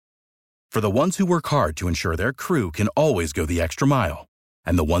For the ones who work hard to ensure their crew can always go the extra mile,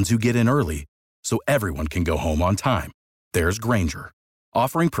 and the ones who get in early so everyone can go home on time, there's Grainger,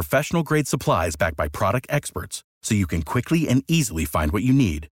 offering professional-grade supplies backed by product experts so you can quickly and easily find what you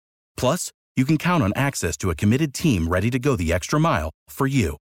need. Plus, you can count on access to a committed team ready to go the extra mile for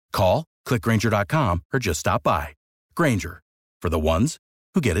you. Call, click Grainger.com, or just stop by. Grainger, for the ones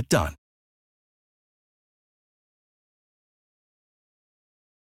who get it done.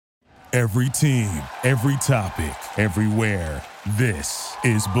 Every team, every topic, everywhere. This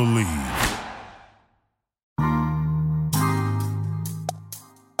is Believe.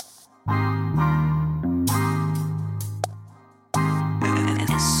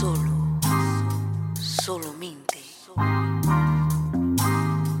 Solamente.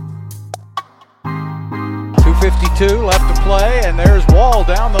 2:52 left to play, and there's Wall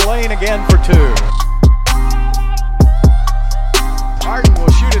down the lane again for two. Harden will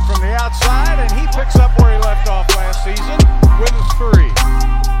shoot it from the outside, and he picks up where he left off last season with a three.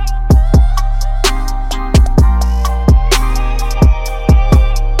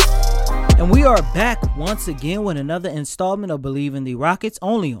 And we are back once again with another installment of Believe in the Rockets,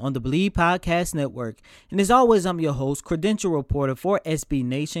 only on the Believe Podcast Network. And as always, I'm your host, credential reporter for SB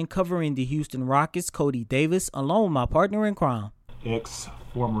Nation, covering the Houston Rockets, Cody Davis, along with my partner in crime,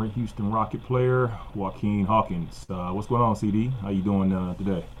 Former Houston Rocket player, Joaquin Hawkins. What's going on, CD? How you doing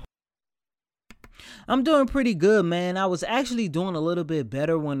today? I'm doing pretty good, man. I was actually doing a little bit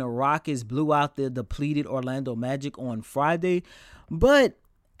better when the Rockets blew out the depleted Orlando Magic on Friday. But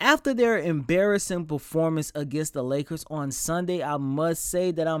after their embarrassing performance against the Lakers on Sunday, I must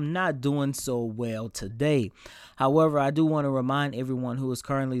say that I'm not doing so well today. However, I do want to remind everyone who is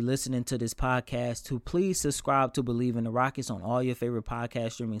currently listening to this podcast to please subscribe to Believe in the Rockets on all your favorite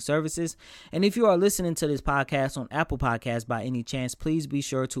podcast streaming services. And if you are listening to this podcast on Apple Podcasts by any chance, please be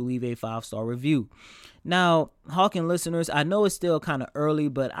sure to leave a 5-star review. Now, Hawking listeners, I know it's still kind of early,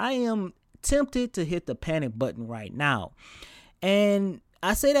 but I am tempted to hit the panic button right now. And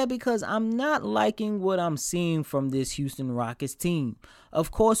I say that because I'm not liking what I'm seeing from this Houston Rockets team.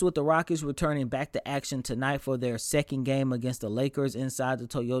 Of course, with the Rockets returning back to action tonight for their second game against the Lakers inside the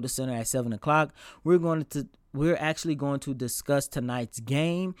Toyota Center at 7 o'clock, we're actually going to discuss tonight's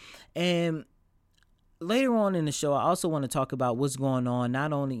game. And later on in the show, I also want to talk about what's going on,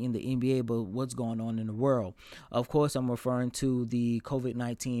 not only in the NBA, but what's going on in the world. Of course, I'm referring to the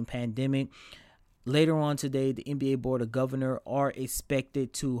COVID-19 pandemic. Later on today, the NBA Board of Governors are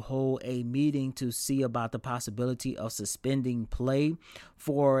expected to hold a meeting to see about the possibility of suspending play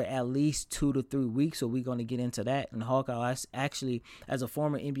for at least 2 to 3 weeks. So we're going to get into that. And Hawkeye, actually, as a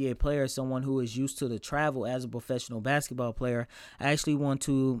former NBA player, someone who is used to the travel as a professional basketball player, I actually want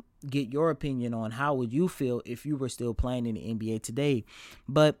to get your opinion on how would you feel if you were still playing in the NBA today.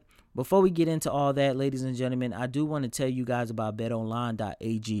 But before we get into all that, ladies and gentlemen, I do want to tell you guys about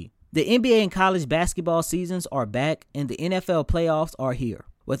betonline.ag. The NBA and college basketball seasons are back, and the NFL playoffs are here.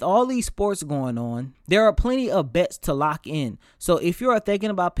 With all these sports going on, there are plenty of bets to lock in. So if you are thinking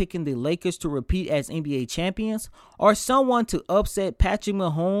about picking the Lakers to repeat as NBA champions, or someone to upset Patrick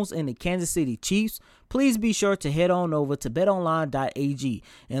Mahomes and the Kansas City Chiefs, please be sure to head on over to betonline.ag.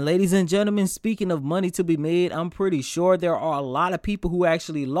 And ladies and gentlemen, speaking of money to be made, I'm pretty sure there are a lot of people who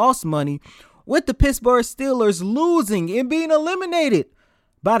actually lost money with the Pittsburgh Steelers losing and being eliminated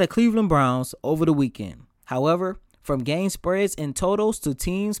by the Cleveland Browns over the weekend. However, from game spreads and totals to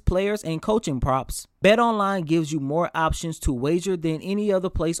teams, players, and coaching props, BetOnline gives you more options to wager than any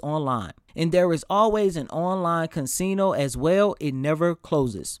other place online. And there is always an online casino as well. It never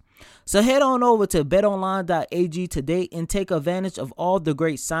closes. So head on over to betonline.ag today and take advantage of all the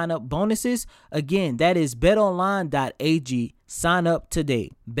great sign-up bonuses. Again, that is betonline.ag. Sign up today.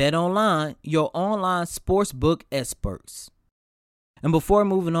 BetOnline, your online sportsbook experts. And before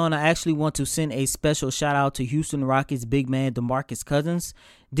moving on, I actually want to send a special shout out to Houston Rockets big man DeMarcus Cousins.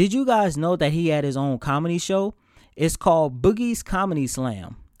 Did you guys know that he had his own comedy show? It's called Boogie's Comedy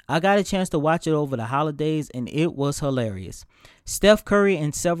Slam. I got a chance to watch it over the holidays and it was hilarious. Steph Curry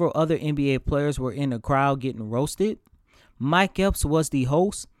and several other NBA players were in the crowd getting roasted. Mike Epps was the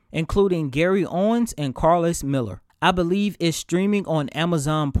host, including Gary Owens and Carlos Miller. I believe it's streaming on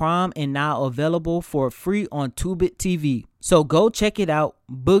Amazon Prime and now available for free on Tubi TV. So go check it out,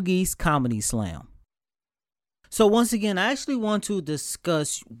 Boogie's Comedy Slam. So once again, I actually want to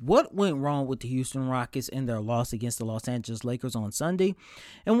discuss what went wrong with the Houston Rockets in their loss against the Los Angeles Lakers on Sunday.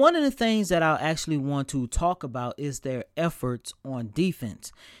 And one of the things that I actually want to talk about is their efforts on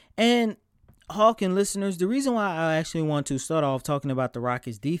defense. And Hawking listeners, the reason why I actually want to start off talking about the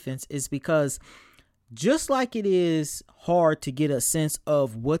Rockets defense is because Just like it is hard to get a sense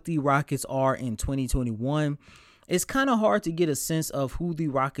of what the Rockets are in 2021, it's kind of hard to get a sense of who the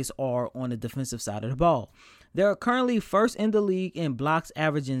Rockets are on the defensive side of the ball. They're currently first in the league in blocks,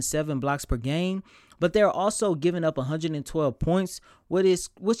 averaging 7 blocks per game, but they're also giving up 112 points,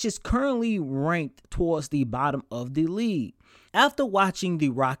 which is currently ranked towards the bottom of the league. After watching the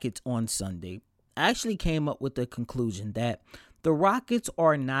Rockets on Sunday, I actually came up with the conclusion that the Rockets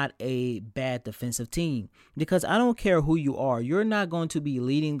are not a bad defensive team, because I don't care who you are. You're not going to be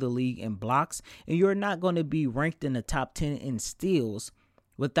leading the league in blocks, and you're not going to be ranked in the top 10 in steals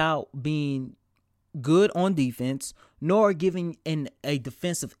without being good on defense, nor giving a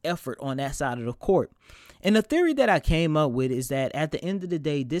defensive effort on that side of the court. And the theory that I came up with is that at the end of the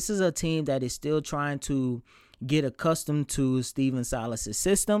day, this is a team that is still trying to get accustomed to Stephen Silas's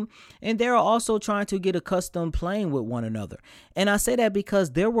system, and they're also trying to get accustomed playing with one another. And I say that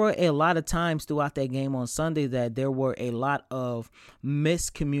because there were a lot of times throughout that game on Sunday that there were a lot of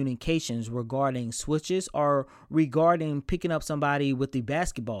miscommunications regarding switches or regarding picking up somebody with the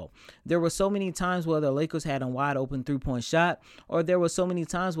basketball. There were so many times where the Lakers had a wide open 3-point shot, or there were so many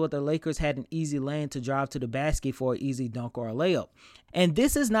times where the Lakers had an easy lane to drive to the basket for an easy dunk or a layup. And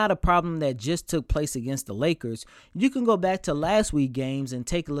this is not a problem that just took place against the Lakers. You can go back to last week's games and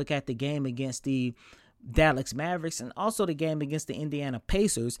take a look at the game against the Dallas Mavericks and also the game against the Indiana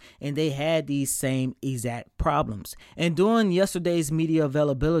Pacers, and they had these same exact problems. And during yesterday's media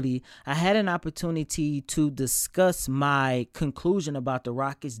availability, I had an opportunity to discuss my conclusion about the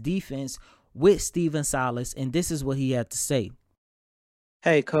Rockets defense with Stephen Silas, and this is what he had to say.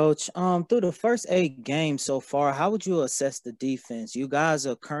 Hey, Coach, through the first 8 games so far, how would you assess the defense? You guys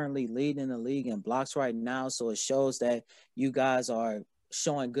are currently leading the league in blocks right now, so it shows that you guys are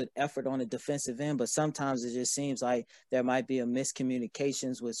showing good effort on the defensive end, but sometimes it just seems like there might be a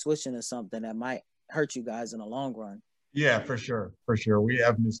miscommunications with switching or something that might hurt you guys in the long run. Yeah, for sure. For sure. We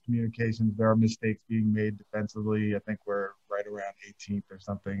have miscommunications. There are mistakes being made defensively. I think we're right around 18th or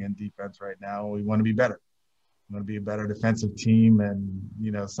something in defense right now. We want to be better. Want to be a better defensive team,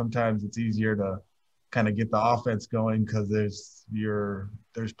 and sometimes it's easier to kind of get the offense going because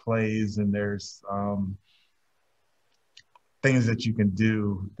there's plays and there's things that you can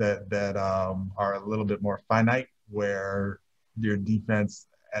do that are a little bit more finite, where your defense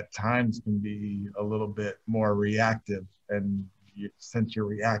at times can be a little bit more reactive, and since you're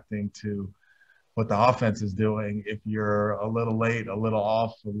reacting to what the offense is doing, if you're a little late, a little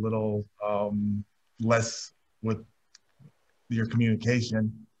off, a little less with your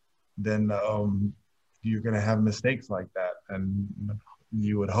communication, then you're going to have mistakes like that. And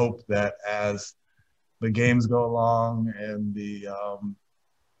you would hope that as the games go along and the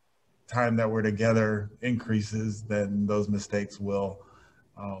time that we're together increases, then those mistakes will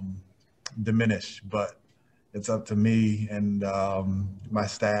diminish. But it's up to me and my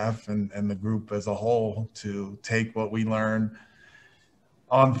staff and the group as a whole to take what we learn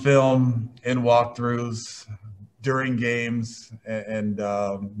on film, in walkthroughs, during games, and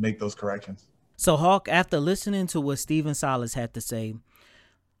make those corrections. So, Hawk, after listening to what Stephen Silas had to say,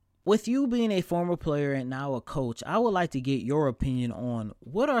 with you being a former player and now a coach, I would like to get your opinion on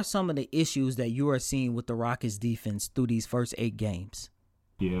what are some of the issues that you are seeing with the Rockets defense through these first 8 games.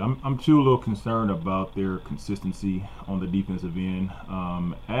 Yeah, I'm too a little concerned about their consistency on the defensive end.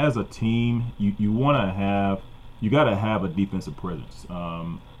 As a team, you got to have a defensive presence,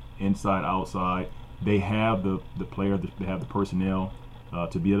 inside, outside. They have the player, they have the personnel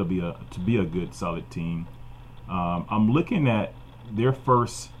to be able to be a good, solid team. I'm looking at their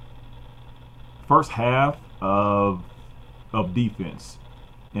first half of defense,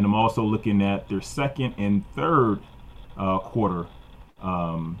 and I'm also looking at their second and third quarter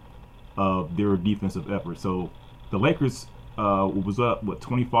of their defensive effort. So the Lakers was up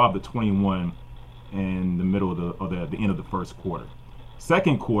 25-21 in the middle of the end of the first quarter.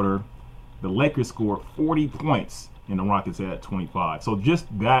 Second quarter, the Lakers scored 40 points and the Rockets had 25. So just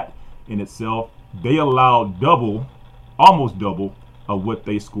that in itself, they allowed almost double of what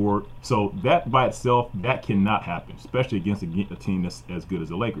they scored. So that by itself, that cannot happen, especially against a team that's as good as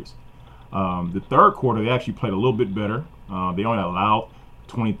the Lakers. The third quarter, they actually played a little bit better. They only allowed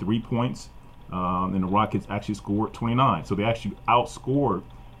 23 points, and the Rockets actually scored 29. So they actually outscored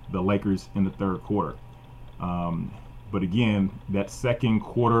the Lakers in the third quarter. But again, that second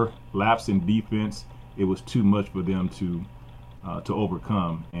quarter lapse in defense, it was too much for them to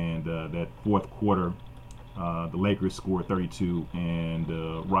overcome. And that fourth quarter, the Lakers scored 32 and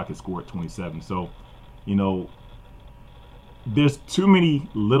the Rockets scored 27. So, there's too many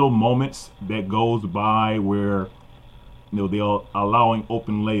little moments that goes by where they're allowing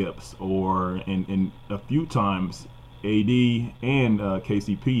open layups, or and a few times AD and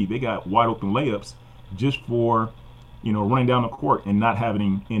KCP, they got wide open layups just for running down the court and not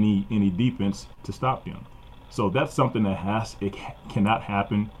having any defense to stop them. So that's something that cannot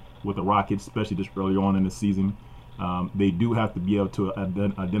happen with the Rockets, especially just early on in the season. They do have to be able to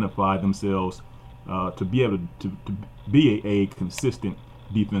identify themselves to be able to be a consistent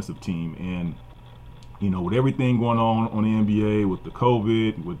defensive team. And with everything going on the NBA, with the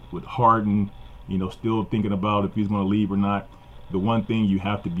COVID, with Harden, still thinking about if he's going to leave or not, the one thing you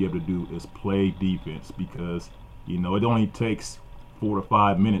have to be able to do is play defense, because it only takes 4 to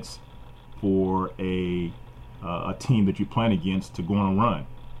 5 minutes for a team that you're playing against to go on a run.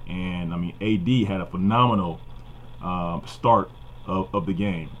 And AD had a phenomenal start of the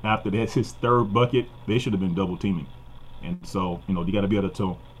game. After that's his third bucket, they should have been double teaming. And so you got to be able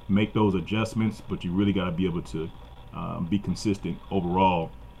to make those adjustments, but you really got to be able to be consistent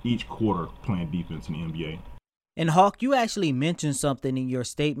overall each quarter playing defense in the NBA. And Hawk, you actually mentioned something in your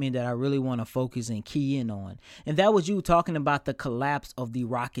statement that I really want to focus and key in on. And that was you talking about the collapse of the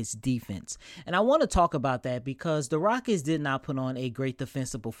Rockets defense. And I want to talk about that because the Rockets did not put on a great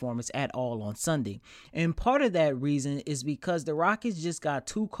defensive performance at all on Sunday. And part of that reason is because the Rockets just got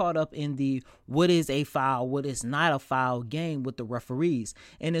too caught up in the what is a foul, what is not a foul game with the referees.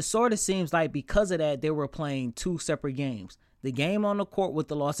 And it sort of seems like because of that, they were playing two separate games. The game on the court with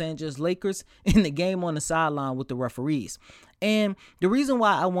the Los Angeles Lakers and the game on the sideline with the referees. And the reason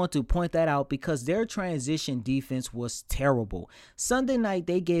why I want to point that out, because their transition defense was terrible. Sunday night,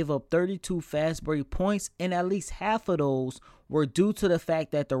 they gave up 32 fast break points, and at least half of those were due to the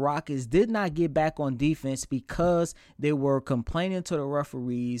fact that the Rockets did not get back on defense because they were complaining to the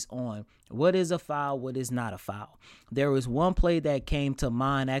referees on what is a foul, what is not a foul. There was one play that came to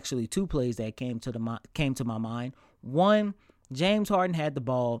mind, actually two plays that came to my mind. One, James Harden had the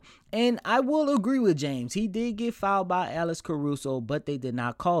ball, and I will agree with James. He did get fouled by Alex Caruso, but they did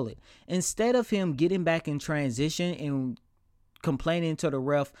not call it. Instead of him getting back in transition and complaining to the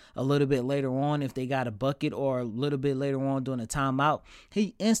ref a little bit later on if they got a bucket, or a little bit later on during a timeout,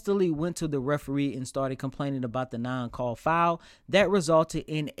 he instantly went to the referee and started complaining about the non-call foul. That resulted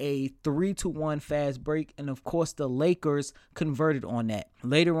in a 3-1 fast break, and of course the Lakers converted on that.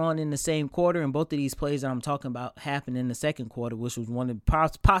 Later on in the same quarter, and both of these plays that I'm talking about happened in the second quarter, which was one of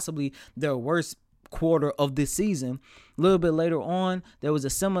possibly their worst quarter of this season. A little bit later on, there was a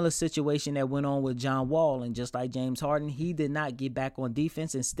similar situation that went on with John Wall, and just like James Harden, he did not get back on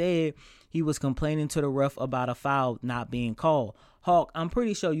defense. Instead, he was complaining to the ref about a foul not being called. Hawk, I'm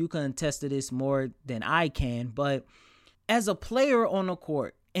pretty sure you can attest to this more than I can, but as a player on the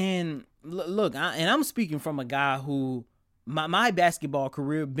court, and look, I'm speaking from a guy who my basketball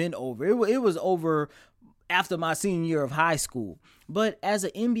career been over. It was over after my senior year of high school. But as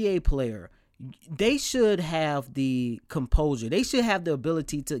an NBA player, they should have the composure. They should have the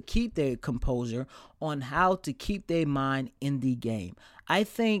ability to keep their composure on how to keep their mind in the game. I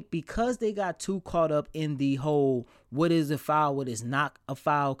think because they got too caught up in the whole what is a foul, what is not a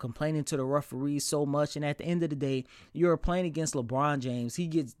foul, complaining to the referees so much. And at the end of the day, you're playing against LeBron James. He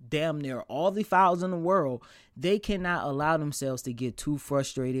gets damn near all the fouls in the world. They cannot allow themselves to get too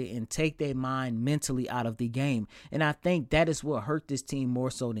frustrated and take their mind mentally out of the game. And I think that is what hurt this team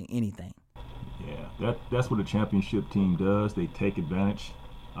more so than anything. Yeah, that's what a championship team does. They take advantage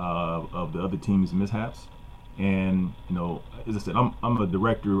of the other team's mishaps. And, as I said, I'm a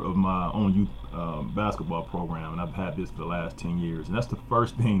director of my own youth basketball program, and I've had this for the last 10 years. And that's the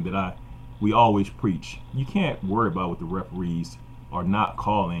first thing that we always preach. You can't worry about what the referees are not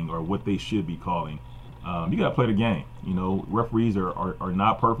calling or what they should be calling. You got to play the game. Referees are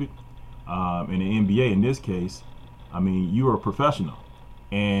not perfect. In the NBA, in this case, you are a professional.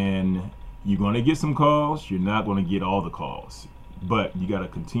 And you're going to get some calls. You're not going to get all the calls. But you got to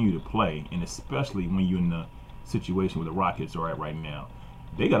continue to play, and especially when you're in the situation where the Rockets are at right now.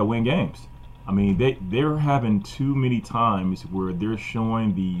 They got to win games. They're having too many times where they're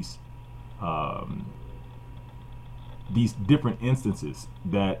showing these different instances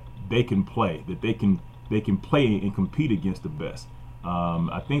that they can play, that they can play and compete against the best.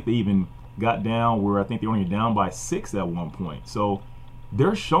 I think they even got down where I think they were only down by 6 at one point. So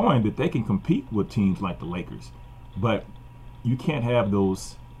they're showing that they can compete with teams like the Lakers. But you can't have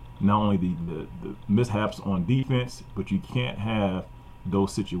those, not only the mishaps on defense, but you can't have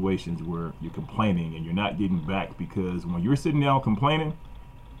those situations where you're complaining and you're not getting back, because when you're sitting down complaining,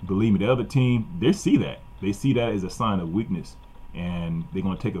 believe me, the other team, they see that. They see that as a sign of weakness, and they're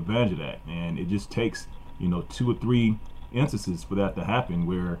going to take advantage of that. And it just takes, 2 or 3 instances for that to happen,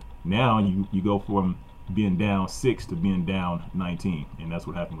 where now you go from being down 6 to being down 19, and that's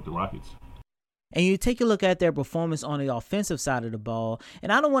what happened with the Rockets. And you take a look at their performance on the offensive side of the ball. And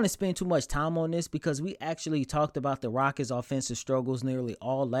I don't want to spend too much time on this because we actually talked about the Rockets' offensive struggles nearly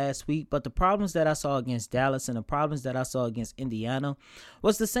all last week. But the problems that I saw against Dallas and the problems that I saw against Indiana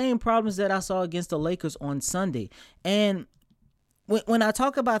was the same problems that I saw against the Lakers on Sunday. And when I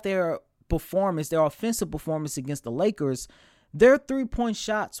talk about their performance, their offensive performance against the Lakers, their three-point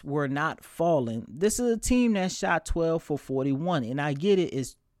shots were not falling. This is a team that shot 12 for 41. And I get it,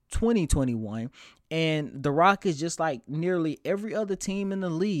 it's 2021, and the Rockets, just like nearly every other team in the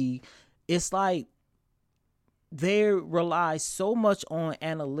league, it's like they rely so much on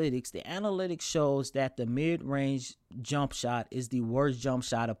analytics. The analytics shows that the mid-range jump shot is the worst jump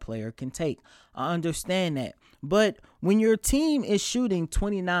shot a player can take. I understand that. But when your team is shooting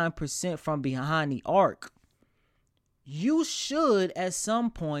 29% from behind the arc, you should at some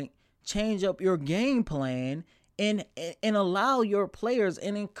point change up your game plan and allow your players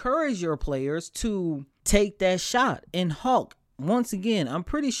and encourage your players to take that shot. And Hawk, once again, I'm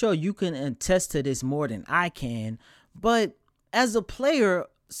pretty sure you can attest to this more than I can, but as a player,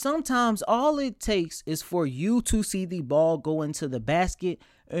 sometimes all it takes is for you to see the ball go into the basket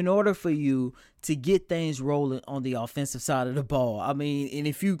in order for you to get things rolling on the offensive side of the ball. I mean, and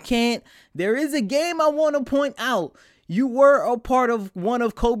if you can't, there is a game I want to point out. You were a part of one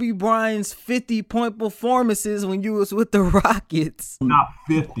of Kobe Bryant's 50-point performances when you was with the Rockets. Not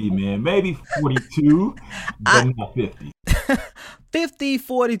 50, man. Maybe 42, but not 50. 50,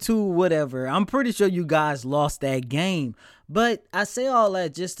 42, whatever. I'm pretty sure you guys lost that game. But I say all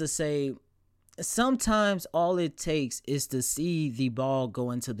that just to say, sometimes all it takes is to see the ball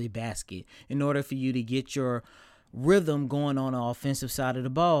go into the basket in order for you to get your rhythm going on the offensive side of the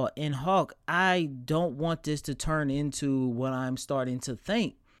ball. And Hawk, I don't want this to turn into what I'm starting to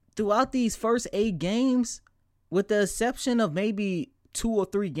think. Throughout these first 8 games, with the exception of maybe 2 or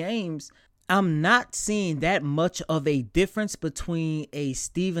 3 games, I'm not seeing that much of a difference between a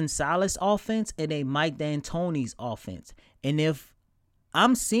Stephen Silas offense and a Mike D'Antoni's offense. And if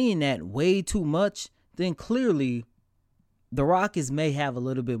I'm seeing that way too much, then clearly the Rockets may have a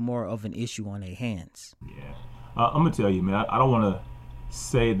little bit more of an issue on their hands. Yeah. I'm going to tell you, man, I don't want to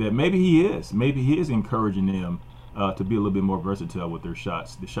say that maybe he is encouraging them to be a little bit more versatile with their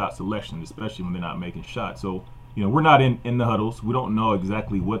shots, the shot selection, especially when they're not making shots. So, we're not in the huddles. We don't know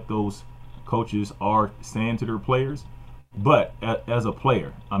exactly what those coaches are saying to their players. But as a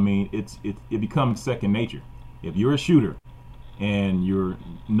player, I mean, it becomes second nature. If you're a shooter and you're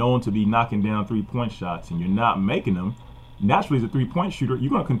known to be knocking down three-point shots and you're not making them, naturally as a three-point shooter,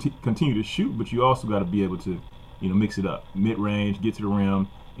 you're going to continue to shoot, but you also got to be able to mix it up, mid-range, get to the rim,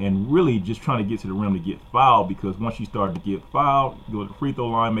 and really just trying to get to the rim to get fouled, because once you start to get fouled, go to the free throw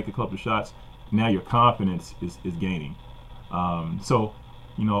line, make a couple of shots, now your confidence is gaining. So,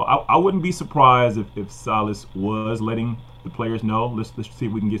 I wouldn't be surprised if Silas was letting the players know, let's see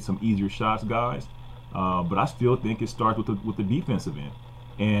if we can get some easier shots, guys. But I still think it starts with the defensive end.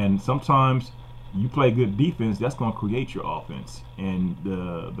 And sometimes you play good defense, that's going to create your offense. And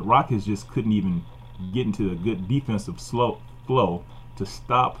the Rockets just couldn't even get into a good defensive flow to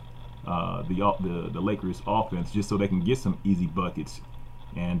stop the Lakers offense, just so they can get some easy buckets.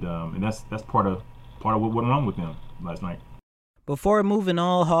 And that's part of what went wrong with them last night. Before moving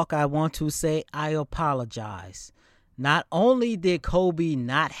on, Hawk, I want to say I apologize. Not only did Kobe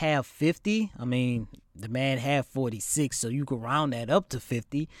not have 50, I mean, the man had 46, so you could round that up to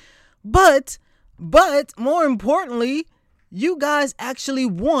 50, but more importantly, you guys actually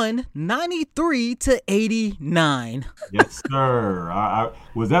won 93-89. Yes, sir.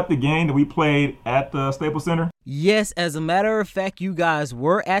 Was that the game that we played at the Staples Center? Yes, as a matter of fact, you guys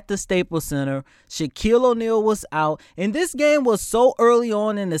were at the Staples Center. Shaquille O'Neal was out, and this game was so early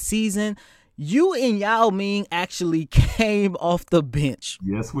on in the season. You and Yao Ming actually came off the bench.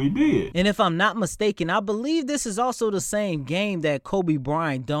 Yes, we did. And if I'm not mistaken, I believe this is also the same game that Kobe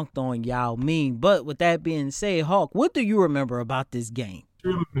Bryant dunked on Yao Ming. But with that being said, Hawk, what do you remember about this game?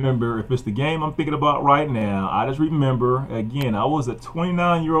 I remember, if it's the game I'm thinking about right now, I just remember, again, I was a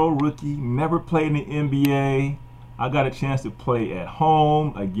 29-year-old rookie, never played in the NBA. I got a chance to play at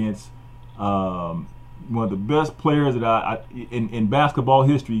home against one of the best players that in basketball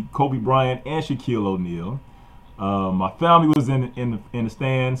history, Kobe Bryant and Shaquille O'Neal. My family was in the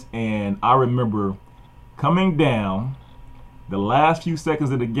stands, and I remember coming down the last few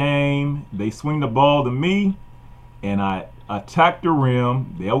seconds of the game. They swing the ball to me, and I attacked the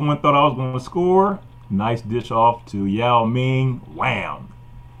rim. Everyone thought I was going to score. Nice dish off to Yao Ming. Wham!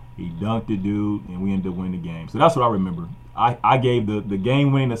 He dunked the dude, and we ended up winning the game. So that's what I remember. I gave the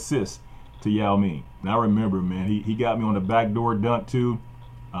game-winning assist to Yao Ming. And I remember, man, he got me on the backdoor dunk too.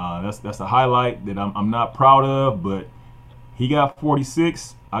 That's a highlight that I'm not proud of, but he got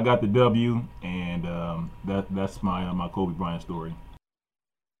 46. I got the W, and that's my Kobe Bryant story.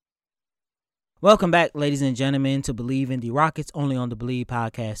 Welcome back, ladies and gentlemen, to Believe in the Rockets, only on the Believe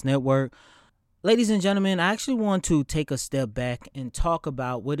Podcast Network. Ladies and gentlemen, I actually want to take a step back and talk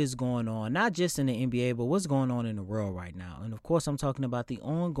about what is going on, not just in the NBA, but what's going on in the world right now. And of course, I'm talking about the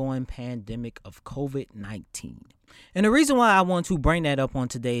ongoing pandemic of COVID-19. And the reason why I want to bring that up on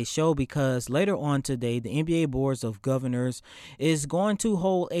today's show, because later on today, the NBA Boards of Governors is going to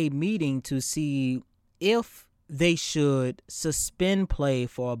hold a meeting to see if they should suspend play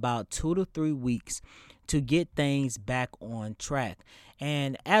for about 2 to 3 weeks to get things back on track.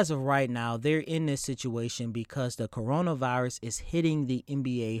 And as of right now, they're in this situation because the coronavirus is hitting the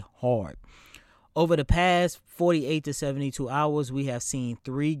NBA hard. Over the past 48 to 72 hours, we have seen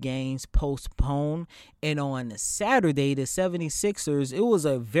 3 games postponed. And on Saturday, the 76ers, it was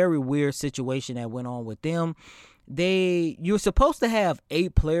a very weird situation that went on with them. You're supposed to have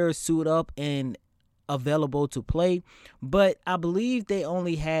 8 players suit up and available to play, but I believe they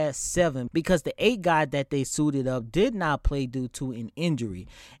only had 7 because the 8 guy that they suited up did not play due to an injury.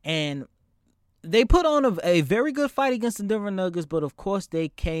 And they put on a very good fight against the Denver Nuggets, but of course they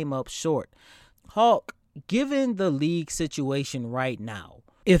came up short. Hawk, given the league situation right now,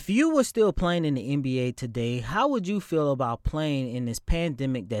 if you were still playing in the NBA today, how would you feel about playing in this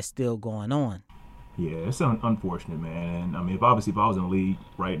pandemic that's still going on? Yeah, it's unfortunate, man. I mean, if I was in the league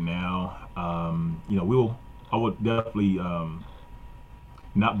right now, I would definitely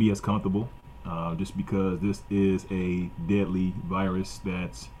not be as comfortable, just because this is a deadly virus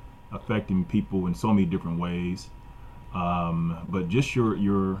that's affecting people in so many different ways. But just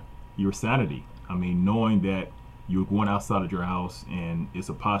your sanity. I mean, knowing that you're going outside of your house and it's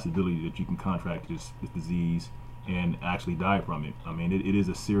a possibility that you can contract this disease and actually die from it. I mean, it is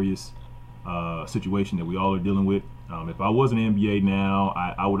a serious situation that we all are dealing with. If I was in the NBA now,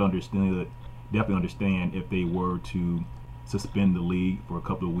 I would definitely understand if they were to suspend the league for a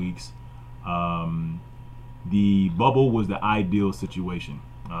couple of weeks. The bubble was the ideal situation.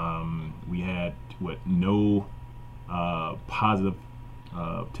 We had no positive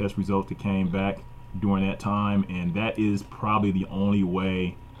test results that came back during that time, and that is probably the only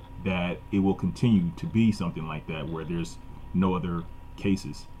way that it will continue to be something like that, where there's no other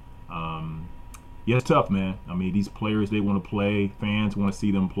cases. Yeah, it's tough, man. I mean, these players, they want to play. Fans want to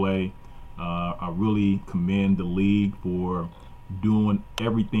see them play. I really commend the league for doing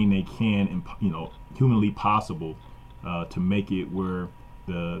everything they can and humanly possible to make it where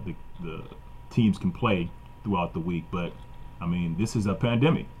the teams can play throughout the week. But I mean, this is a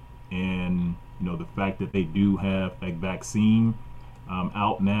pandemic, and the fact that they do have a vaccine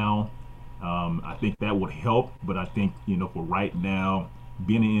out now, I think that would help. But I think for right now,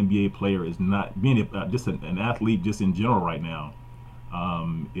 being an NBA player is not being just an athlete just in general right now.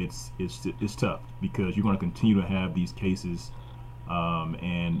 It's tough because you're going to continue to have these cases,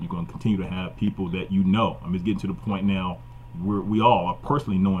 and you're going to continue to have people that I mean, it's getting to the point now where we all are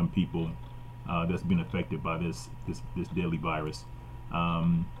personally knowing people that's been affected by this deadly virus.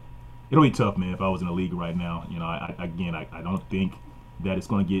 It'll be tough, man. If I was in the league right now, I don't think that it's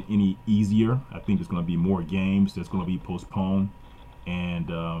going to get any easier. I think there's going to be more games that's going to be postponed.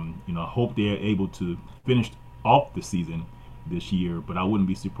 And, I hope they're able to finish off the season this year, but I wouldn't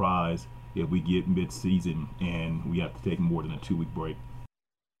be surprised if we get mid-season and we have to take more than a 2-week break.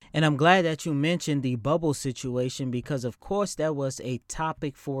 And I'm glad that you mentioned the bubble situation because, of course, that was a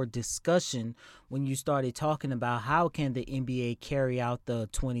topic for discussion when you started talking about how can the NBA carry out the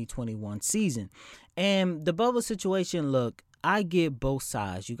 2021 season. And the bubble situation, look, I get both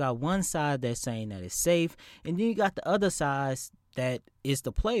sides. You got one side that's saying that it's safe, and then you got the other side that is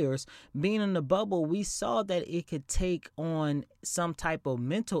the players. Being in the bubble, we saw that it could take on some type of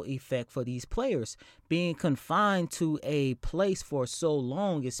mental effect for these players. Being confined to a place for so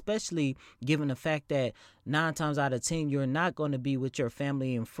long, especially given the fact that 9 times out of 10, you're not going to be with your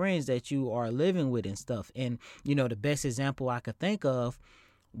family and friends that you are living with and stuff. And, the best example I could think of,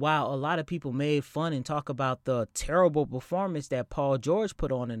 while a lot of people made fun and talk about the terrible performance that Paul George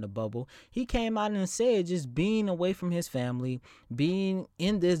put on in the bubble, he came out and said just being away from his family, being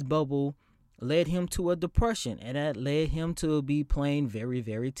in this bubble, led him to a depression, and that led him to be playing very,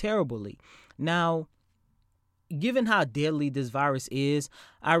 very terribly. Now, given how deadly this virus is,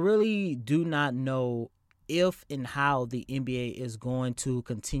 I really do not know if and how the NBA is going to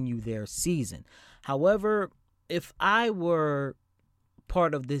continue their season. However, if I were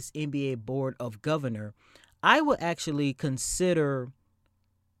part of this NBA board of governor, I would actually consider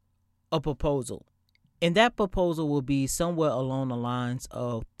a proposal. And that proposal will be somewhere along the lines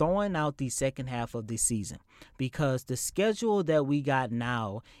of throwing out the second half of the season, because the schedule that we got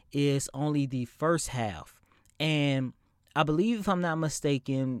now is only the first half. And I believe, if I'm not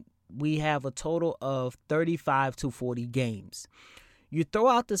mistaken, we have a total of 35 to 40 games. You throw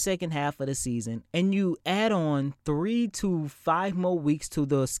out the second half of the season and you add on 3 to 5 more weeks to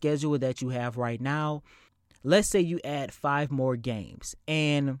the schedule that you have right now. Let's say you add 5 more games,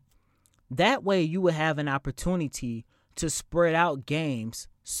 and that way you will have an opportunity to spread out games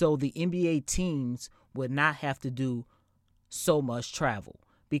so the NBA teams would not have to do so much travel.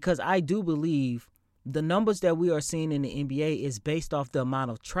 Because I do believe the numbers that we are seeing in the NBA is based off the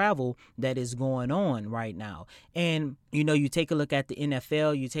amount of travel that is going on right now. And, you take a look at the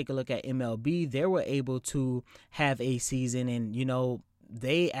NFL, you take a look at MLB, they were able to have a season, and,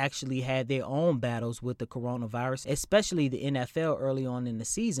 they actually had their own battles with the coronavirus, especially the NFL early on in the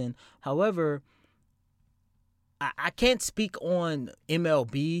season. However, I can't speak on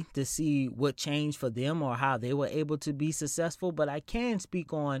MLB to see what changed for them or how they were able to be successful, but I can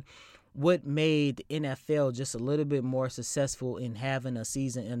speak on what made the NFL just a little bit more successful in having a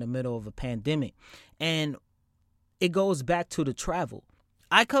season in the middle of a pandemic. And it goes back to the travel.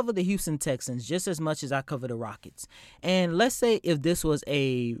 I cover the Houston Texans just as much as I cover the Rockets. And let's say if this was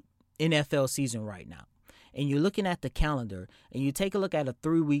a NFL season right now, and you're looking at the calendar, and you take a look at a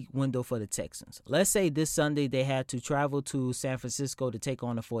 3-week window for the Texans. Let's say this Sunday they had to travel to San Francisco to take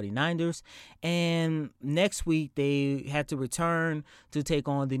on the 49ers, and next week they had to return to take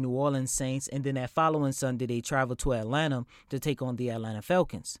on the New Orleans Saints, and then that following Sunday they travel to Atlanta to take on the Atlanta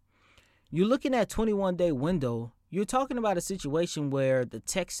Falcons. You're looking at a 21-day window. You're talking about a situation where the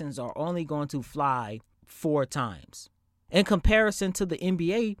Texans are only going to fly 4 times. In comparison to the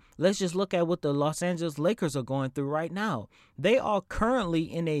NBA, let's just look at what the Los Angeles Lakers are going through right now. They are currently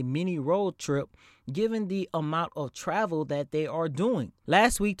in a mini road trip given the amount of travel that they are doing.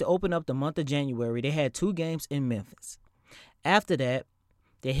 Last week, to open up the month of January, they had 2 games in Memphis. After that,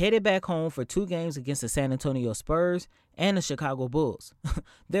 they headed back home for 2 games against the San Antonio Spurs and the Chicago Bulls.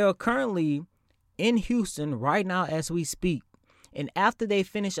 They are currently in Houston right now as we speak. And after they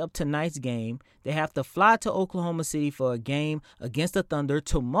finish up tonight's game, they have to fly to Oklahoma City for a game against the Thunder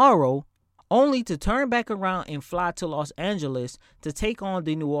tomorrow, only to turn back around and fly to Los Angeles to take on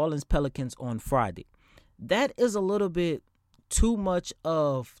the New Orleans Pelicans on Friday. That is a little bit too much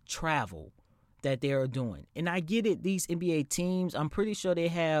of travel that they are doing. And I get it, these NBA teams, I'm pretty sure they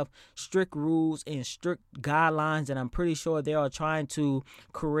have strict rules and strict guidelines, and I'm pretty sure they are trying to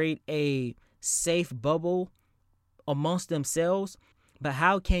create a safe bubble amongst themselves. But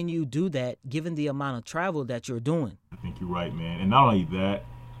how can you do that given the amount of travel that you're doing? I think you're right, man. And not only that,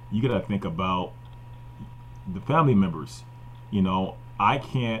 you got to think about the family members. I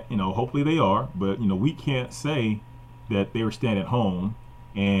can't, hopefully they are, but, we can't say that they were staying at home.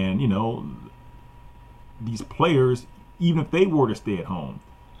 And, these players, even if they were to stay at home,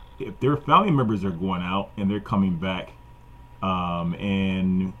 if their family members are going out and they're coming back,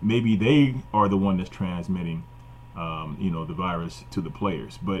 and maybe they are the one that's transmitting, the virus to the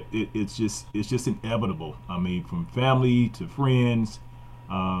players. But it's just inevitable. I mean, from family to friends,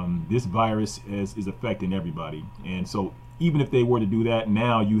 this virus is affecting everybody. And so even if they were to do that,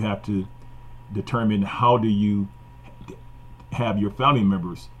 now you have to determine how do you have your family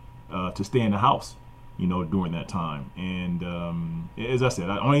members to stay in the house, during that time. And as I said,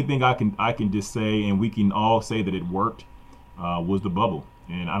 the only thing I can just say, and we can all say that it worked, was the bubble.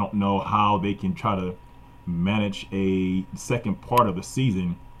 And I don't know how they can try to manage a second part of the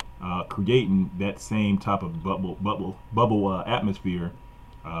season, creating that same type of bubble atmosphere,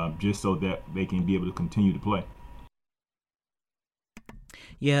 just so that they can be able to continue to play.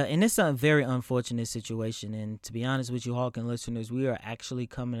 Yeah, and it's a very unfortunate situation. And to be honest with you, Hawking listeners, we are actually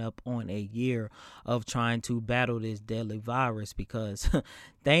coming up on a year of trying to battle this deadly virus, because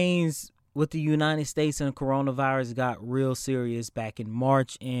things with the United States and coronavirus got real serious back in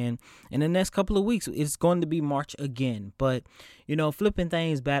March. And in the next couple of weeks, it's going to be March again. But, flipping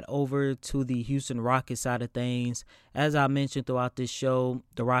things back over to the Houston Rockets side of things, as I mentioned throughout this show,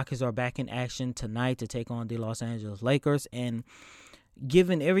 the Rockets are back in action tonight to take on the Los Angeles Lakers. And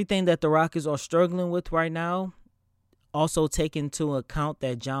given everything that the Rockets are struggling with right now, also take into account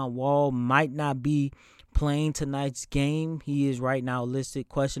that John Wall might not be playing tonight's game. He is right now listed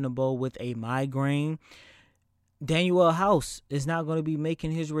questionable with a migraine. Danuel House is not going to be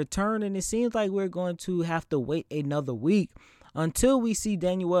making his return, and it seems like we're going to have to wait another week until we see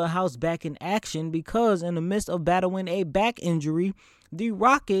Danuel House back in action, because in the midst of battling a back injury, the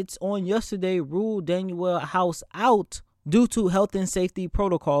Rockets on yesterday ruled Danuel House out due to health and safety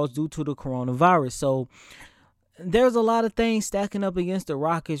protocols due to the coronavirus. So there's a lot of things stacking up against the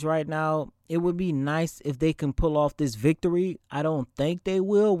Rockets right now. It would be nice if they can pull off this victory. I don't think they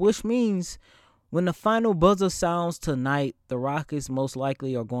will, which means when the final buzzer sounds tonight, the Rockets most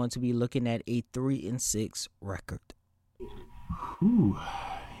likely are going to be looking at a 3-6 record. Ooh,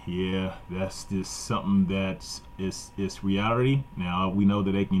 yeah, that's just something that's it's reality. Now we know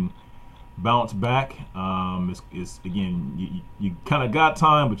that they can bounce back. It's again, you kind of got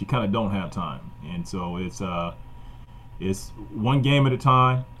time, but you kind of don't have time, and so it's one game at a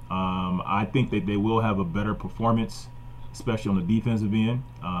time. I think that they will have a better performance, especially on the defensive end.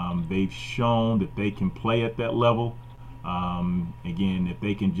 They've shown that they can play at that level. Again, if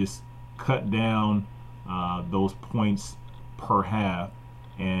they can just cut down those points per half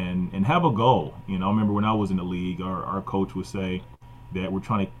and have a goal. I remember when I was in the league, our coach would say that we're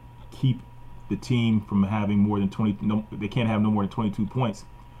trying to keep the team from having more than 20. No, they can't have no more than 22 points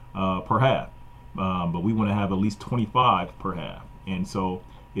per half, but we want to have at least 25 per half. And so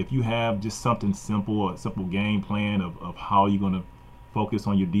if you have just something simple, a simple game plan of how you're going to focus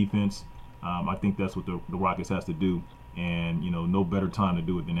on your defense, I think that's what the Rockets has to do. And no better time to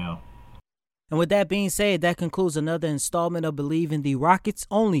do it than now. And with that being said, that concludes another installment of Believe in the Rockets,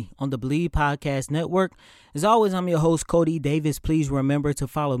 only on the Believe Podcast Network. As always, I'm your host, Cody Davis. Please remember to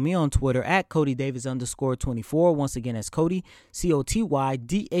follow me on Twitter at CodyDavis_24. Once again, that's Cody,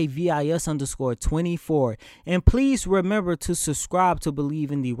 COTYDAVIS_24. And please remember to subscribe to Believe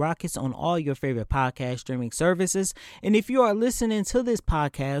in the Rockets on all your favorite podcast streaming services. And if you are listening to this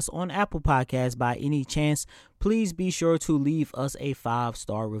podcast on Apple Podcasts by any chance, please be sure to leave us a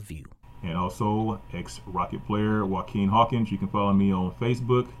 5-star review. And also, ex-Rocket player Joaquin Hawkins. You can follow me on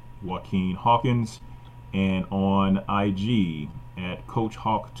Facebook, Joaquin Hawkins, and on IG at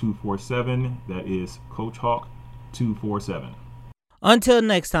CoachHawk247. That is CoachHawk247. Until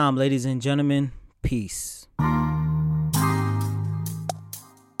next time, ladies and gentlemen, peace.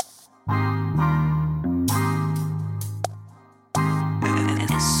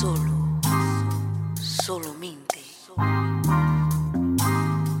 Solo mente.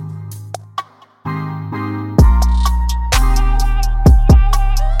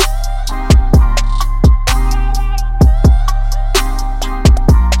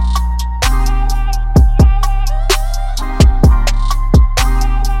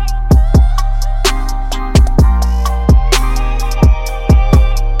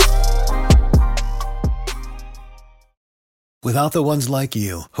 Without the ones like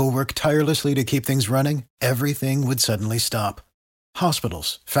you, who work tirelessly to keep things running, everything would suddenly stop.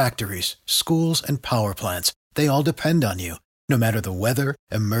 Hospitals, factories, schools, and power plants, they all depend on you. No matter the weather,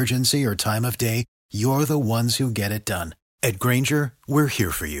 emergency, or time of day, you're the ones who get it done. At Grainger, we're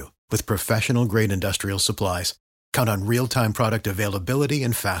here for you with professional-grade industrial supplies. Count on real-time product availability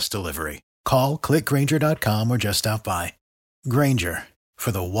and fast delivery. Call, click Grainger.com, or just stop by. Grainger,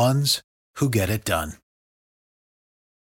 for the ones who get it done.